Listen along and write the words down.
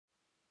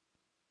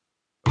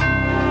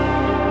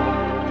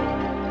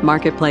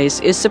Marketplace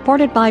is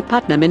supported by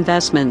Putnam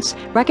Investments,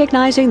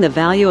 recognizing the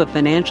value of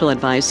financial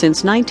advice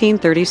since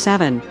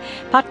 1937.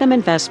 Putnam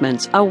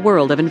Investments, a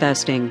world of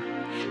investing.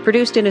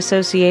 Produced in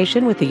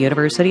association with the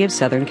University of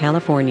Southern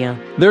California.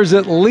 There's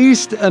at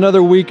least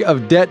another week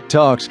of debt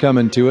talks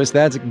coming to us.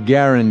 That's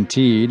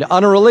guaranteed.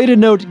 On a related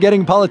note,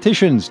 getting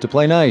politicians to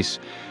play nice.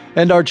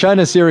 And our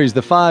China series,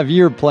 the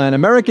 5-year plan.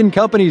 American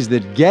companies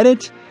that get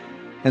it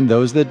and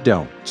those that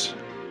don't.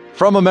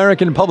 From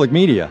American Public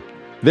Media,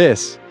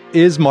 this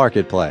is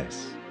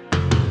Marketplace.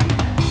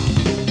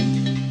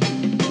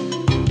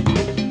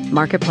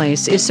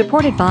 Marketplace is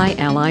supported by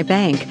Ally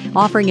Bank,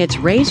 offering its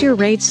Raise Your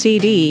Rates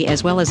CD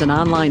as well as an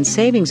online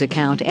savings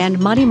account and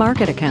money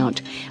market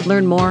account.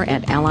 Learn more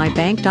at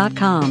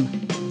allybank.com.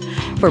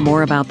 For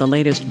more about the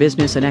latest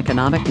business and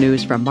economic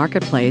news from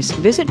Marketplace,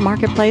 visit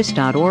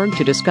marketplace.org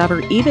to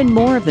discover even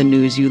more of the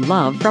news you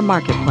love from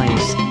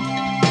Marketplace.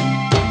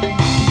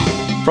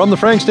 From the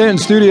Frank Stanton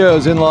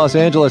Studios in Los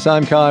Angeles,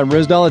 I'm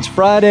Ryssdal. It's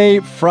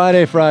Friday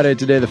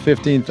today, the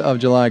 15th of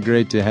July.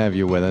 Great to have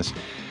you with us.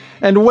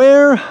 And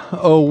where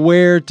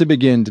to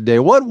begin today?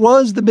 What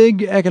was the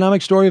big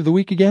economic story of the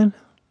week again?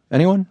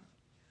 Anyone?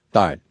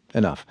 All right,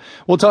 enough.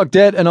 We'll talk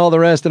debt and all the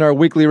rest in our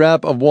weekly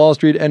wrap of Wall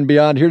Street and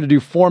beyond. Here to do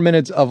 4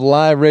 minutes of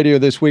live radio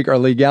this week are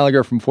Lee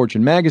Gallagher from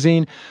Fortune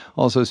Magazine,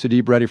 also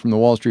Sudeep Reddy from the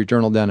Wall Street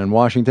Journal down in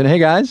Washington. Hey,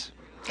 guys.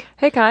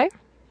 Hey, Kai.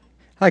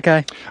 Hi,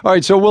 Kai. All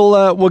right, so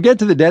we'll get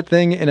to the debt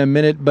thing in a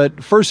minute,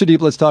 but first,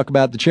 Sudeep, let's talk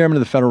about the chairman of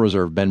the Federal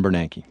Reserve, Ben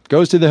Bernanke.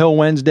 Goes to the Hill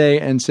Wednesday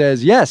and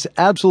says, yes,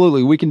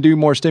 absolutely, we can do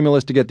more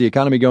stimulus to get the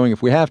economy going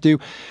if we have to.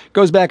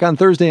 Goes back on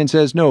Thursday and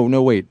says, no,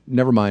 wait,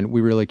 never mind,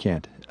 we really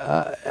can't.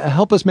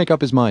 Help us make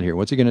up his mind here.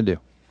 What's he going to do?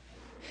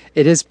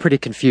 It is pretty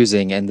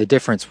confusing, and the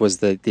difference was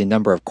the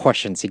number of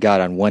questions he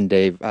got on one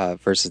day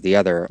versus the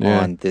other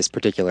on this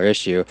particular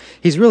issue.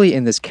 He's really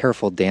in this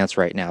careful dance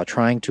right now,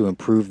 trying to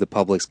improve the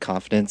public's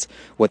confidence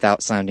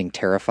without sounding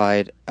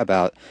terrified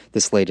about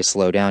this latest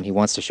slowdown. He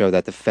wants to show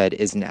that the Fed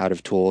isn't out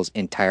of tools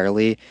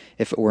entirely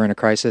if it were in a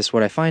crisis.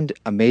 What I find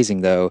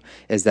amazing, though,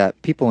 is that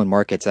people in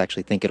markets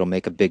actually think it'll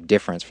make a big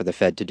difference for the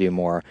Fed to do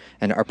more,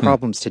 and our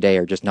problems today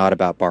are just not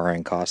about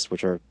borrowing costs,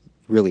 which are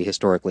really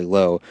historically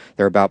low.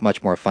 They're about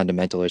much more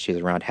fundamental issues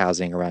around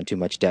housing, around too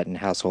much debt in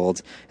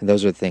households, and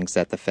those are the things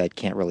that the Fed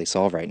can't really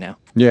solve right now.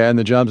 Yeah, and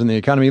the jobs in the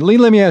economy. Lee,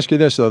 let me ask you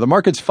this, though. The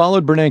markets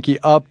followed Bernanke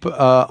up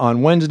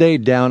on Wednesday,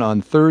 down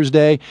on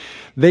Thursday.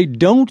 They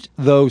don't,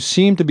 though,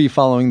 seem to be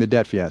following the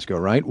debt fiasco,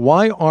 right?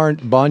 Why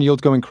aren't bond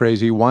yields going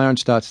crazy? Why aren't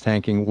stocks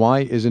tanking? Why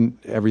isn't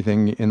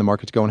everything in the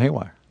markets going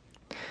haywire?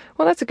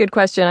 Well, that's a good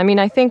question. I mean,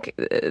 I think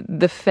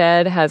the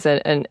Fed has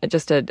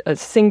just a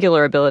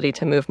singular ability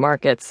to move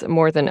markets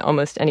more than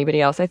almost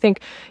anybody else. I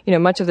think,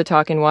 much of the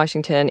talk in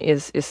Washington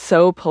is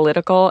so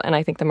political, and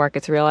I think the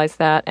markets realize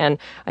that. And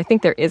I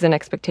think there is an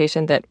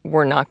expectation that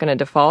we're not going to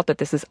default, that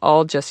this is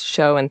all just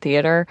show and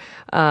theater.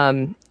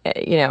 And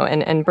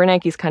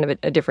Bernanke's kind of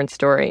a different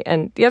story.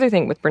 And the other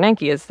thing with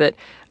Bernanke is that,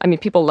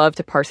 people love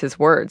to parse his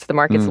words. The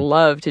markets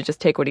love to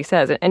just take what he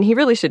says. And he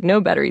really should know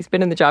better. He's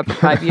been in the job for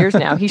 5 years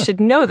now. He should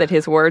know that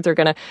his words are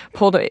going to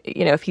pull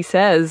if he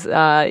says,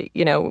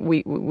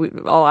 we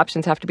all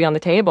options have to be on the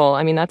table.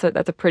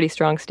 That's a pretty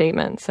strong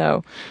statement.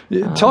 So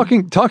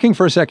talking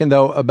for a second,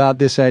 though, about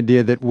this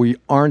idea that we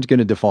aren't going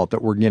to default,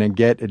 that we're going to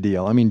get a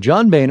deal.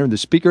 John Boehner, the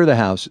Speaker of the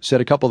House, said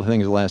a couple of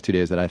things the last 2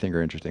 days that I think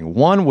are interesting.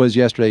 One was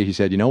yesterday, he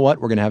said, you know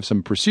what, we're going to have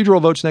some procedural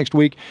votes next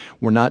week.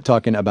 We're not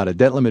talking about a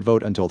debt limit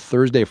vote until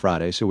Thursday,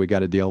 Friday, so we got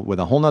to deal with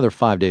a whole nother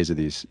 5 days of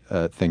these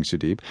things,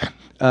 Sudeep.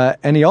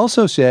 And he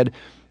also said,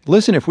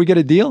 listen, if we get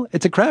a deal,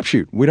 it's a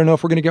crapshoot. We don't know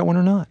if we're going to get one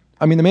or not.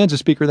 The man's the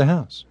Speaker of the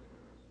House.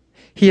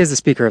 He is the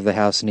Speaker of the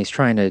House, and he's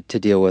trying to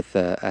deal with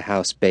a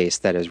House base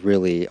that is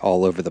really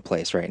all over the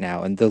place right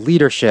now. And the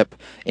leadership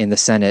in the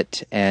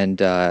Senate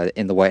and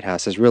in the White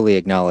House has really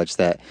acknowledged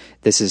that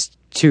this is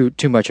too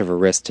much of a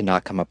risk to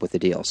not come up with a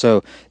deal.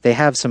 So they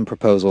have some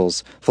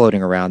proposals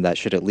floating around that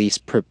should at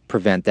least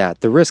prevent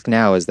that. The risk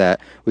now is that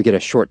we get a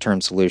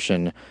short-term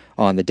solution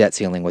on the debt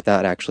ceiling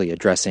without actually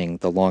addressing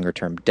the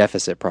longer-term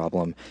deficit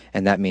problem,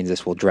 and that means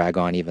this will drag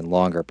on even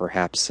longer,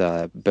 perhaps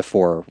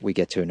before we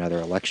get to another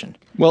election.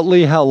 Well,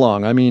 Lee, how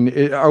long?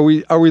 Are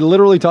we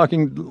literally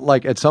talking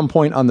like at some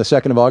point on the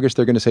 2nd of August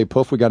they're going to say,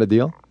 poof, we got a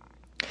deal?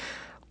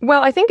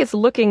 Well, I think it's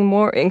looking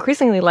more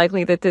increasingly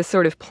likely that this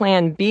sort of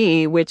Plan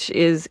B, which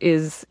is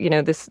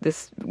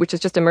this which has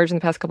just emerged in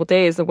the past couple of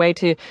days, the way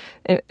to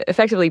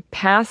effectively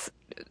pass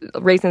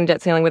raising the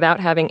debt ceiling without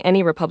having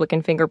any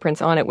Republican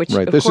fingerprints on it, which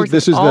right.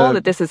 This is all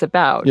that this is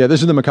about. Yeah,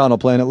 this is the McConnell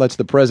plan. It lets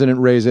the president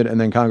raise it,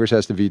 and then Congress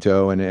has to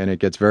veto, and it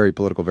gets very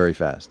political very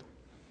fast.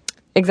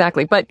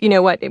 Exactly. But you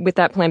know what? With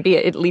that Plan B,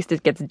 at least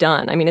it gets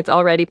done. It's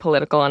already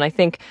political, and I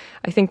think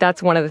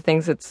that's one of the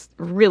things that's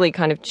really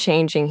kind of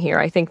changing here.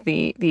 I think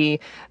the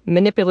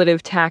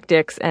manipulative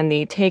tactics and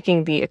the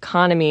taking the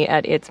economy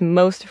at its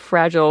most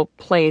fragile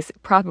place,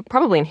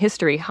 probably in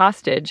history,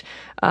 hostage,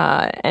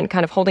 and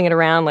kind of holding it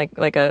around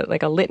like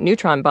a lit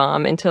neutron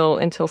bomb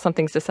until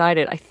something's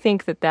decided. I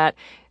think that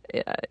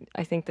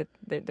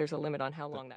there's a limit on how long that